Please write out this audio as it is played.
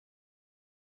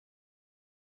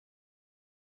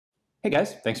Hey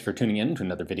guys, thanks for tuning in to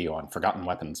another video on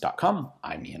ForgottenWeapons.com.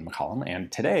 I'm Ian McCollum,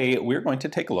 and today we're going to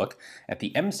take a look at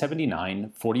the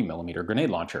M79 40mm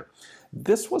grenade launcher.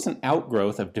 This was an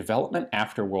outgrowth of development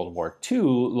after World War II,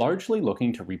 largely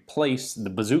looking to replace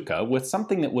the bazooka with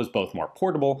something that was both more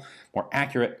portable, more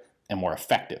accurate, and more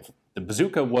effective. The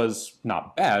bazooka was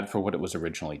not bad for what it was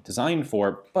originally designed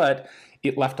for, but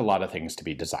it left a lot of things to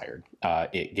be desired.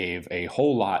 It gave a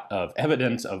whole lot of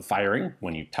evidence of firing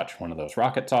when you touch one of those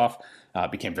rockets off.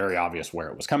 It became very obvious where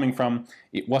it was coming from.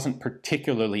 It wasn't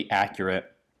particularly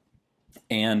accurate,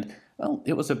 and well,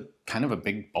 it was a kind of a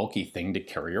big bulky thing to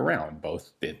carry around,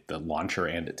 both the launcher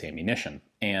and its ammunition.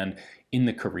 And in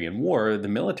the Korean War, the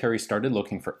military started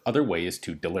looking for other ways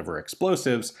to deliver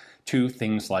explosives to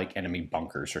things like enemy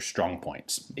bunkers or strong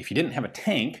points. If you didn't have a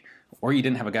tank, or you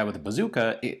didn't have a guy with a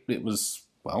bazooka, it was,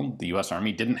 well, the US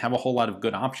Army didn't have a whole lot of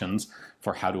good options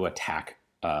for how to attack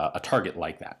a target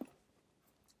like that.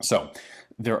 So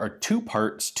there are two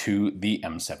parts to the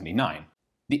M79.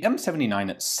 The M79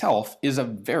 itself is a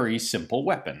very simple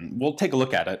weapon. We'll take a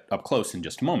look at it up close in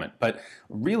just a moment, but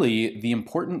really the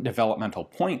important developmental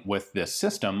point with this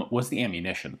system was the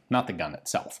ammunition, not the gun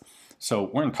itself. So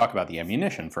we're going to talk about the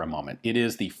ammunition for a moment. It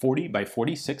is the 40 by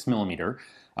 46 millimeter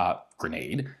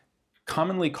grenade,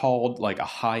 commonly called like a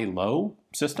high-low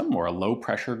system or a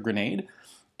low-pressure grenade.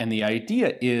 And the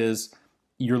idea is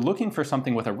you're looking for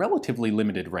something with a relatively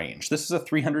limited range. This is a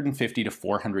 350 to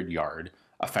 400 yard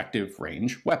effective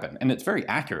range weapon, and it's very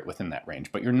accurate within that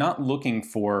range, but you're not looking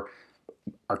for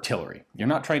artillery. You're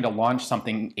not trying to launch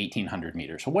something 1,800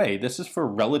 meters away. This is for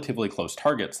relatively close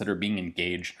targets that are being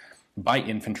engaged by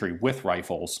infantry with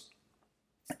rifles.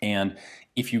 And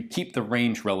if you keep the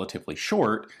range relatively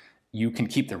short, you can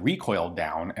keep the recoil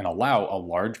down and allow a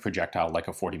large projectile like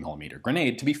a 40mm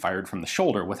grenade to be fired from the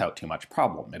shoulder without too much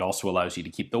problem. It also allows you to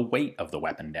keep the weight of the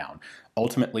weapon down.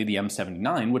 Ultimately, the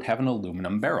M79 would have an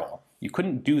aluminum barrel. You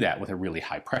couldn't do that with a really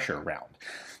high pressure round.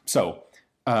 So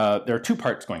there are two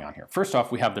parts going on here. First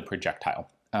off, we have the projectile.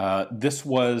 This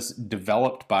was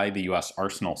developed by the US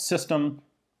Arsenal system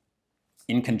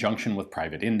in conjunction with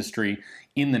private industry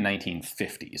in the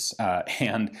 1950s.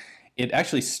 And it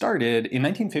actually started in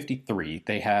 1953.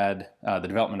 They had the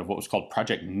development of what was called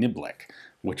Project Niblick,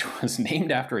 which was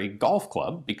named after a golf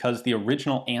club because the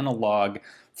original analog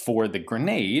for the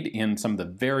grenade in some of the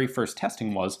very first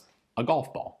testing was a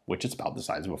golf ball, which is about the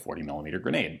size of a 40mm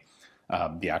grenade,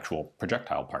 the actual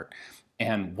projectile part.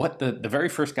 And what the very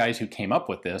first guys who came up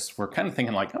with this were kind of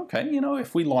thinking like, okay, you know,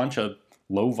 if we launch a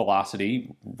low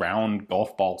velocity, round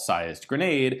golf ball sized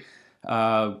grenade,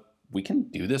 we can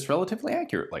do this relatively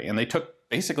accurately. And they took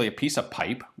basically a piece of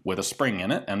pipe with a spring in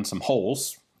it and some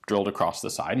holes drilled across the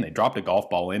side, and they dropped a golf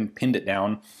ball in, pinned it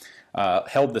down,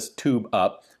 held this tube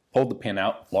up, pulled the pin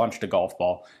out, launched a golf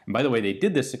ball. And by the way, they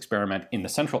did this experiment in the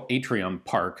central atrium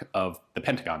park of the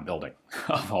Pentagon building,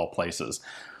 of all places.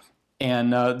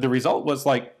 And the result was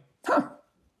like,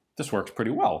 this works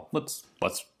pretty well. Let's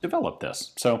develop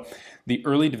this. So the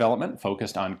early development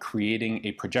focused on creating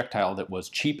a projectile that was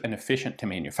cheap and efficient to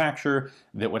manufacture,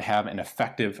 that would have an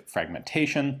effective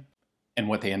fragmentation. And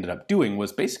what they ended up doing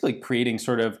was basically creating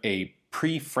sort of a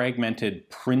pre-fragmented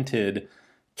printed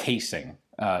casing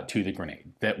to the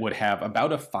grenade that would have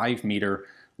about a 5-meter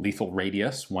lethal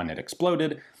radius when it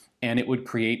exploded, and it would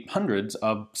create hundreds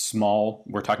of small,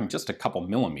 we're talking just a couple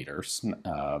millimeters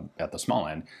at the small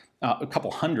end, a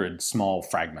couple hundred small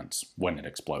fragments when it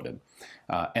exploded.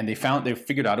 And they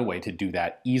figured out a way to do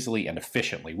that easily and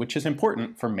efficiently, which is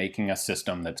important for making a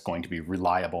system that's going to be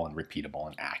reliable and repeatable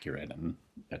and accurate, and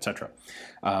etc.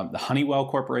 The Honeywell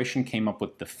Corporation came up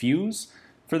with the fuse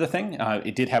for the thing.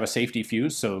 It did have a safety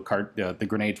fuse, so the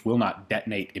grenades will not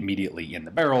detonate immediately in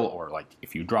the barrel, or like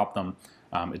if you drop them.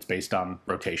 It's based on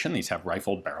rotation. These have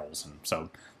rifled barrels, and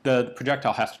so the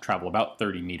projectile has to travel about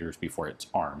 30 meters before it's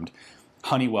armed.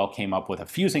 Honeywell came up with a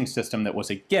fusing system that was,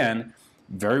 again,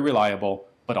 very reliable,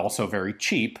 but also very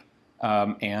cheap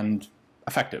and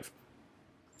effective.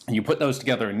 And you put those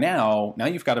together, and now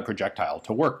you've got a projectile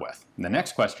to work with. And the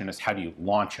next question is, how do you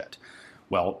launch it?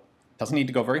 Well, it doesn't need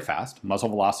to go very fast. Muzzle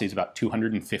velocity is about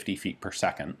 250 feet per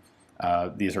second.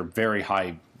 These are very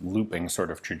high looping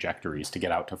sort of trajectories to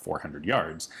get out to 400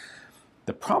 yards.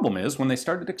 The problem is when they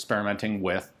started experimenting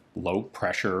with low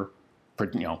pressure,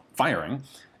 firing,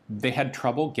 they had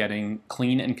trouble getting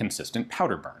clean and consistent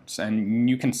powder burns. And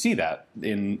you can see that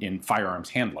in firearms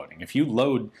hand loading. If you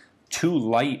load too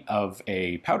light of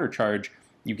a powder charge,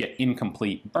 you get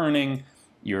incomplete burning.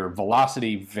 Your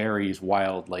velocity varies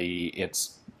wildly.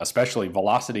 It's especially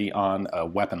velocity on a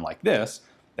weapon like this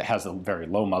that has a very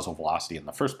low muzzle velocity in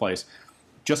the first place,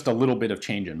 just a little bit of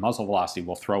change in muzzle velocity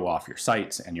will throw off your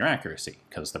sights and your accuracy,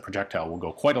 because the projectile will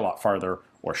go quite a lot farther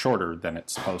or shorter than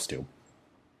it's supposed to.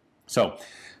 So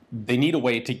they need a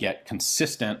way to get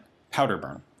consistent powder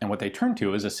burn. And what they turned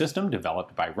to is a system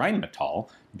developed by Rheinmetall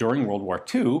during World War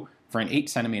II for an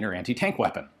 8-centimeter anti-tank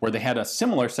weapon, where they had a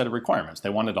similar set of requirements. They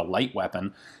wanted a light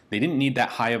weapon. They didn't need that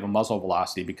high of a muzzle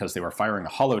velocity because they were firing a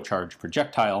hollow charge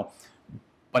projectile,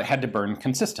 but it had to burn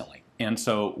consistently. And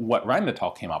so what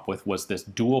Rheinmetall came up with was this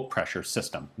dual pressure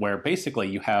system, where basically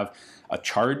you have a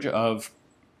charge of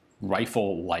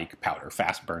rifle-like powder,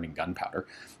 fast-burning gunpowder,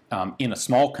 in a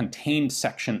small contained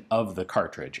section of the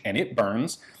cartridge. And it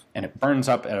burns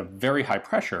up at a very high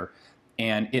pressure,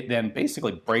 and it then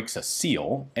basically breaks a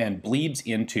seal and bleeds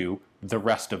into the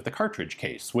rest of the cartridge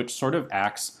case, which sort of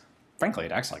acts, frankly,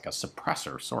 it acts like a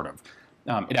suppressor, sort of.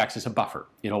 It acts as a buffer.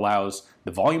 It allows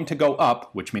the volume to go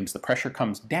up, which means the pressure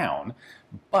comes down,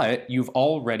 but you've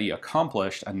already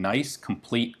accomplished a nice,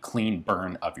 complete, clean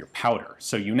burn of your powder.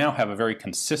 So you now have a very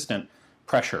consistent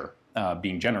pressure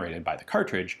being generated by the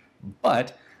cartridge,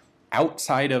 but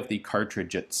outside of the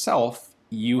cartridge itself,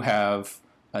 you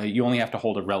only have to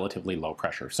hold a relatively low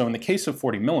pressure. So in the case of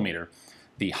 40 millimeter,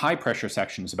 the high pressure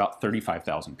section is about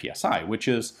 35,000 psi, which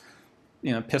is,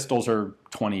 pistols are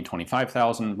 20,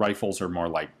 25,000, rifles are more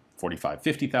like 45,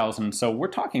 50,000. So we're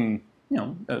talking,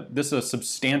 this is a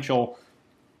substantial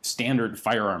standard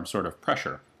firearm sort of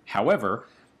pressure. However,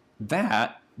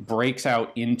 that breaks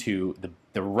out into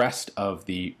the rest of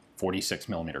the 46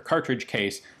 millimeter cartridge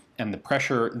case, and the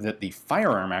pressure that the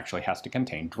firearm actually has to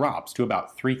contain drops to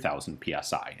about 3,000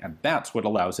 psi. And that's what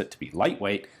allows it to be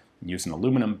lightweight, use an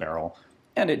aluminum barrel,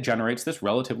 and it generates this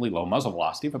relatively low muzzle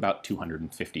velocity of about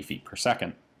 250 feet per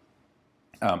second.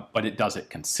 But it does it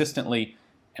consistently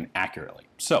and accurately.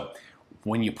 So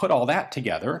when you put all that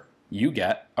together, you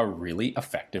get a really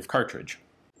effective cartridge.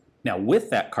 Now with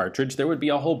that cartridge, there would be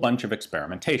a whole bunch of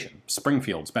experimentation.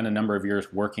 Springfield spent a number of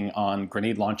years working on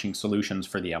grenade launching solutions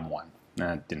for the M1.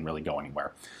 It didn't really go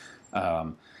anywhere.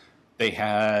 They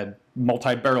had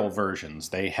multi-barrel versions,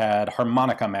 they had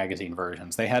harmonica magazine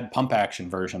versions, they had pump action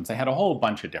versions, they had a whole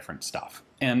bunch of different stuff.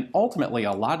 And ultimately,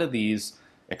 a lot of these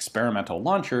experimental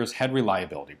launchers had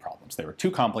reliability problems. They were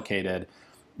too complicated,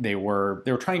 they were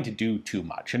trying to do too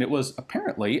much. And it was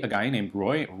apparently a guy named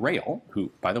Roy Rayl,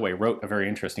 who, by the way, wrote a very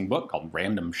interesting book called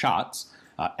Random Shots,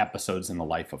 Episodes in the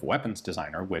Life of a Weapons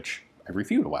Designer, which I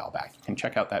reviewed a while back. You can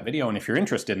check out that video, and if you're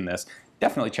interested in this,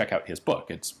 definitely check out his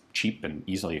book. It's cheap and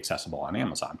easily accessible on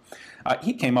Amazon.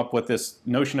 He came up with this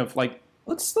notion of, like,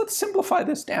 let's simplify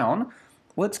this down.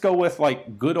 Let's go with,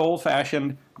 like, good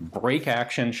old-fashioned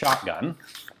break-action shotgun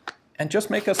and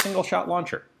just make a single-shot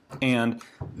launcher. And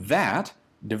that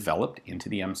developed into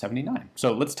the M79.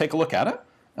 So let's take a look at it,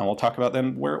 and we'll talk about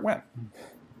then where it went.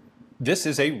 This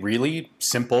is a really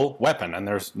simple weapon, and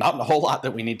there's not a whole lot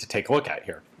that we need to take a look at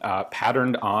here.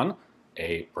 Patterned on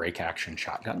a break-action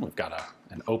shotgun. We've got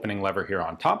an opening lever here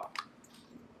on top.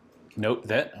 Note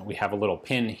that we have a little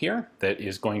pin here that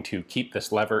is going to keep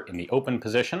this lever in the open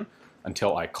position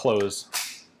until I close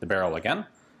the barrel again.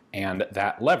 And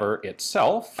that lever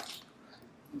itself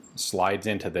slides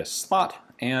into this slot,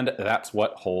 and that's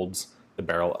what holds the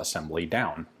barrel assembly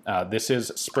down. This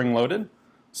is spring-loaded,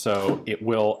 so it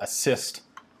will assist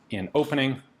in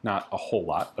opening, not a whole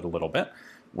lot, but a little bit.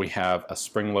 We have a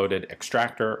spring-loaded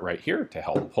extractor right here to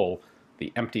help pull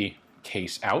the empty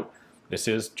case out. This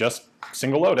is just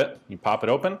single-load it. You pop it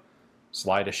open,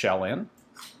 slide a shell in,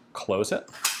 close it,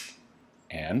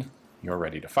 and you're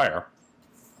ready to fire.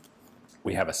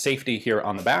 We have a safety here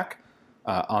on the back,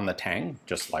 on the tang,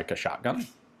 just like a shotgun.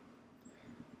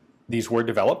 These were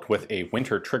developed with a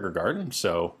winter trigger guard,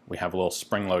 so we have a little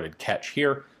spring-loaded catch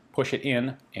here. Push it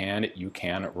in, and you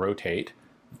can rotate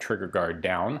the trigger guard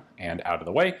down and out of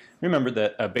the way. Remember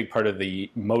that a big part of the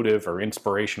motive or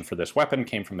inspiration for this weapon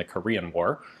came from the Korean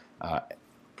War.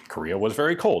 Korea was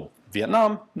very cold.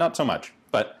 Vietnam, not so much,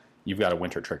 but you've got a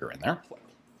winter trigger in there.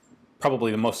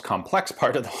 Probably the most complex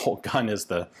part of the whole gun is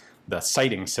the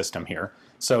sighting system here.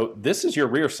 So this is your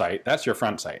rear sight, that's your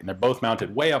front sight, and they're both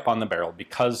mounted way up on the barrel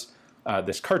because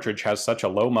this cartridge has such a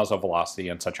low muzzle velocity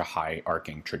and such a high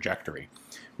arcing trajectory.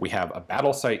 We have a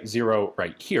battle sight 0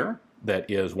 right here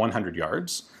that is 100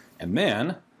 yards, and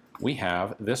then we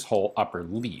have this whole upper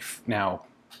leaf. Now,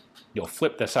 you'll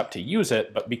flip this up to use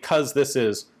it, but because this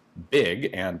is big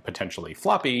and potentially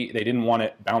floppy, they didn't want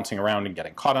it bouncing around and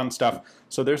getting caught on stuff,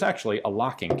 so there's actually a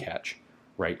locking catch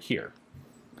right here.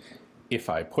 If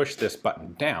I push this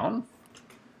button down,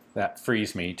 that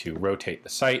frees me to rotate the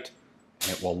sight,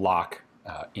 and it will lock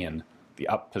in the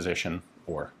up position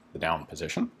or the down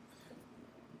position.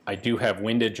 I do have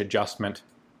windage adjustment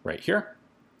right here,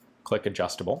 click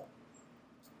adjustable.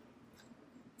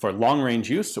 For long-range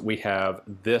use, we have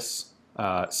this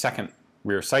second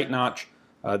rear sight notch.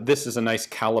 This is a nice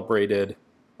calibrated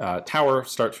tower,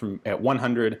 starts from at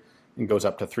 100 and goes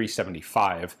up to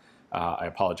 375. I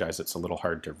apologize, it's a little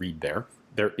hard to read there.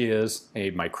 There is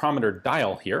a micrometer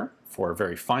dial here for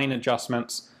very fine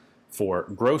adjustments. For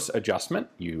gross adjustment,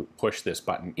 you push this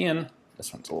button in.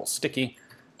 This one's a little sticky,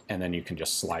 and then you can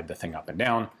just slide the thing up and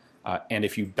down. And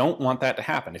if you don't want that to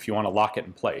happen, if you want to lock it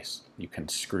in place, you can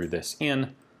screw this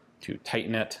in to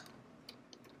tighten it.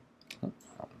 Oh,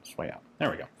 it's way out.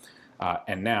 There we go.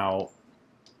 And now,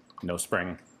 no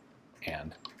spring,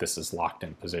 and this is locked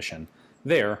in position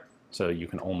there, so you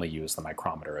can only use the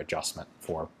micrometer adjustment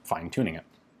for fine-tuning it.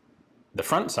 The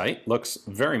front sight looks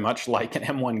very much like an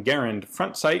M1 Garand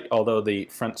front sight, although the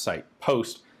front sight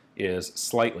post is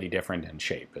slightly different in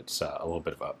shape. It's a little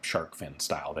bit of a shark fin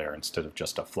style there instead of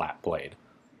just a flat blade.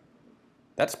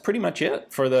 That's pretty much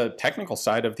it for the technical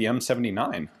side of the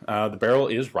M79. The barrel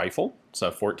is rifle. It's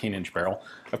a 14-inch barrel.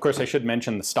 Of course, I should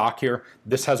mention the stock here.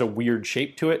 This has a weird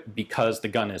shape to it because the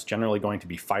gun is generally going to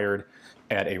be fired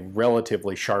at a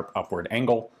relatively sharp upward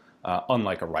angle,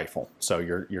 unlike a rifle. So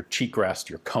your cheek rest,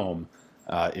 your comb,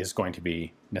 is going to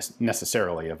be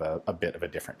necessarily of a bit of a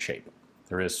different shape.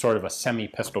 There is sort of a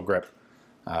semi-pistol grip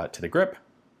to the grip,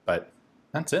 but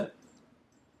that's it.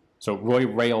 So Roy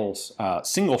Rail's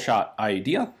single-shot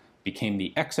idea became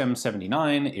the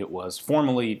XM79. It was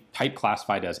formally type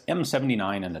classified as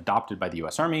M79 and adopted by the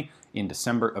US Army in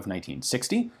December of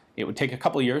 1960. It would take a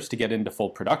couple years to get into full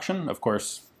production. Of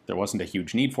course, there wasn't a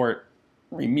huge need for it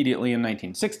immediately in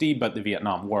 1960, but the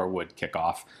Vietnam War would kick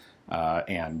off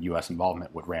and US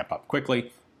involvement would ramp up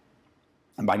quickly.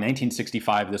 And by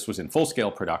 1965, this was in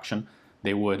full-scale production.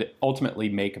 They would ultimately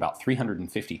make about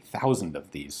 350,000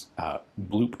 of these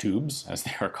Bloop tubes, as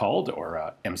they are called,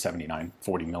 or M79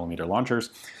 40mm launchers,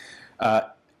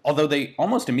 although they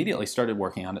almost immediately started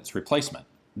working on its replacement.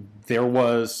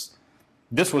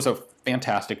 This was a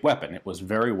fantastic weapon. It was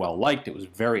very well liked. It was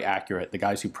very accurate. The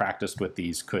guys who practiced with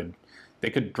these could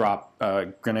drop a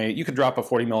grenade. You could drop a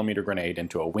 40mm grenade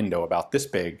into a window about this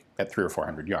big at 300 or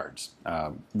 400 yards.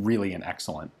 Really an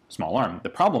excellent small arm. The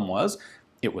problem was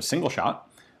it was single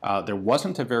shot. There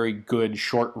wasn't a very good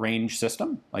short range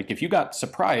system. Like if you got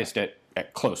surprised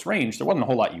at close range, there wasn't a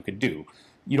whole lot you could do.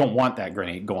 You don't want that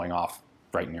grenade going off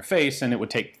right in your face, and it would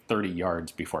take 30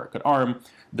 yards before it could arm.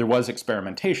 There was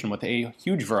experimentation with a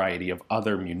huge variety of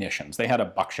other munitions. They had a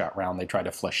buckshot round. They tried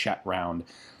a flechette round.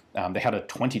 They had a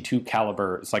 22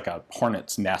 caliber. It's like a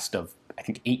hornet's nest of, I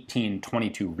think, 18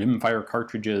 22 rimfire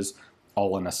cartridges,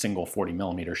 all in a single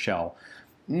 40mm shell.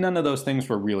 None of those things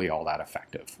were really all that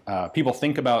effective. People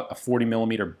think about a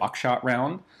 40mm buckshot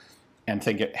round and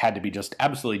think it had to be just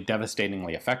absolutely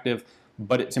devastatingly effective,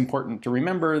 but it's important to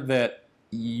remember that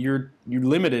you're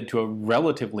limited to a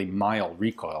relatively mild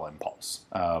recoil impulse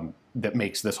that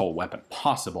makes this whole weapon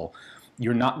possible.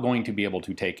 You're not going to be able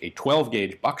to take a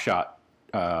 12-gauge buckshot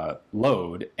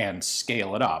load and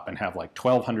scale it up and have like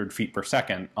 1,200 feet per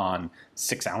second on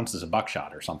 6 ounces of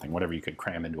buckshot or something, whatever you could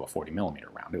cram into a 40mm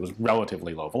round. It was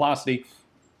relatively low velocity,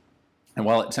 and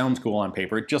while it sounds cool on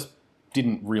paper, it just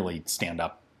didn't really stand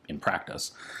up in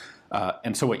practice.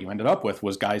 And so what you ended up with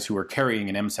was guys who were carrying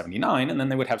an M79, and then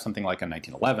they would have something like a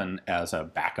 1911 as a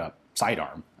backup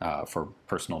sidearm for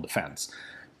personal defense.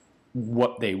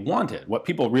 What they wanted, what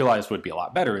people realized would be a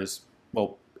lot better is,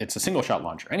 well, it's a single-shot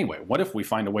launcher anyway. What if we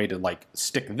find a way to like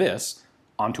stick this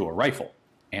onto a rifle?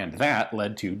 And that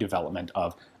led to development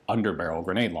of underbarrel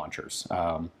grenade launchers.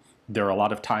 There are a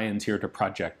lot of tie-ins here to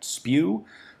Project Spew,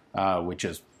 which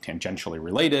is tangentially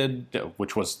related,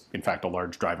 which was in fact a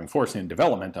large driving force in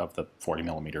development of the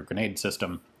 40mm grenade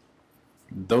system.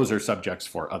 Those are subjects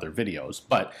for other videos,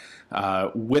 but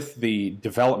with the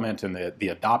development and the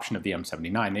adoption of the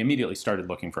M79, they immediately started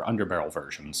looking for underbarrel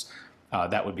versions.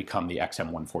 That would become the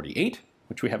XM148,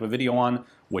 which we have a video on,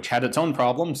 which had its own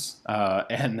problems,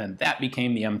 and then that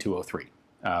became the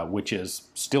M203, which is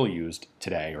still used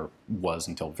today, or was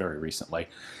until very recently.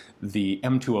 The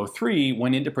M203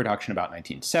 went into production about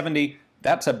 1970.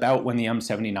 That's about when the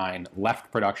M79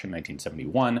 left production,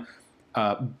 1971,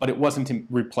 but it wasn't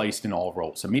replaced in all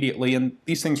roles immediately, and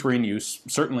these things were in use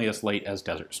certainly as late as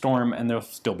Desert Storm, and they'll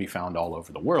still be found all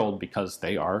over the world because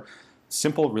they are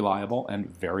simple, reliable,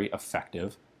 and very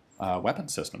effective weapon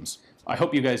systems. I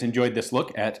hope you guys enjoyed this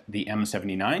look at the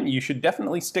M79. You should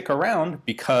definitely stick around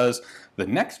because the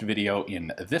next video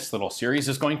in this little series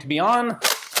is going to be on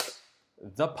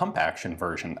the pump action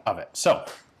version of it. So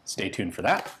stay tuned for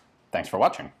that. Thanks for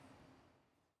watching.